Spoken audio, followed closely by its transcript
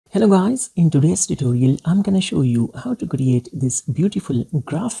Hello guys, in today's tutorial I'm gonna show you how to create this beautiful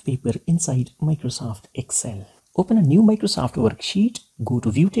graph paper inside Microsoft Excel. Open a new Microsoft worksheet, go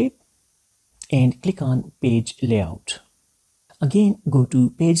to View tab and click on Page Layout. Again, go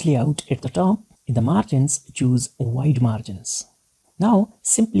to Page Layout at the top. In the margins, choose Wide Margins. Now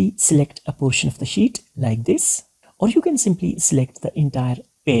simply select a portion of the sheet like this, or you can simply select the entire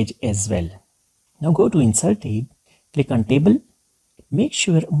page as well. Now go to Insert tab, click on Table. Make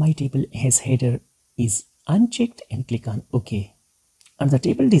sure My Table has header is unchecked and click on OK. Under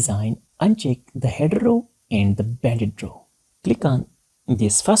Table Design, uncheck the header row and the banded row. Click on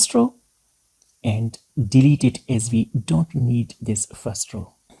this first row and delete it as we don't need this first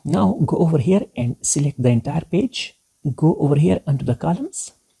row. Now go over here and select the entire page. Go over here under the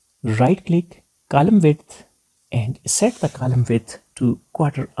columns, right click, column width, and set the column width to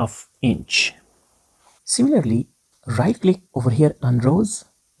 1/4 inch. Similarly, right click over here on rows,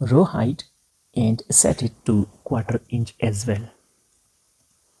 row height, and set it to 1/4 inch as well.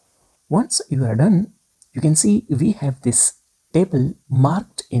 Once you are done, you can see we have this table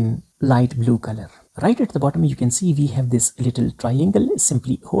marked in light blue color. Right at the bottom you can see we have this little triangle.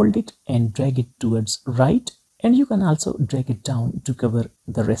 Simply hold it and drag it towards right, and you can also drag it down to cover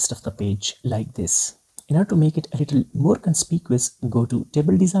the rest of the page like this. In order to make it a little more conspicuous, go to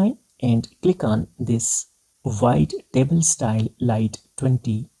Table Design and click on this White Table Style Light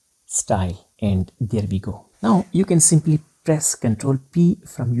 20 style, and there we go. Now you can simply press Ctrl P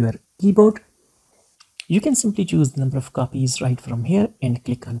from your keyboard. You can simply choose the number of copies right from here and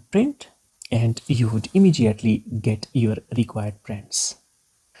click on Print, and you would immediately get your required prints.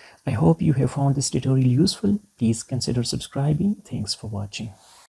 I hope you have found this tutorial useful. Please consider subscribing. Thanks for watching.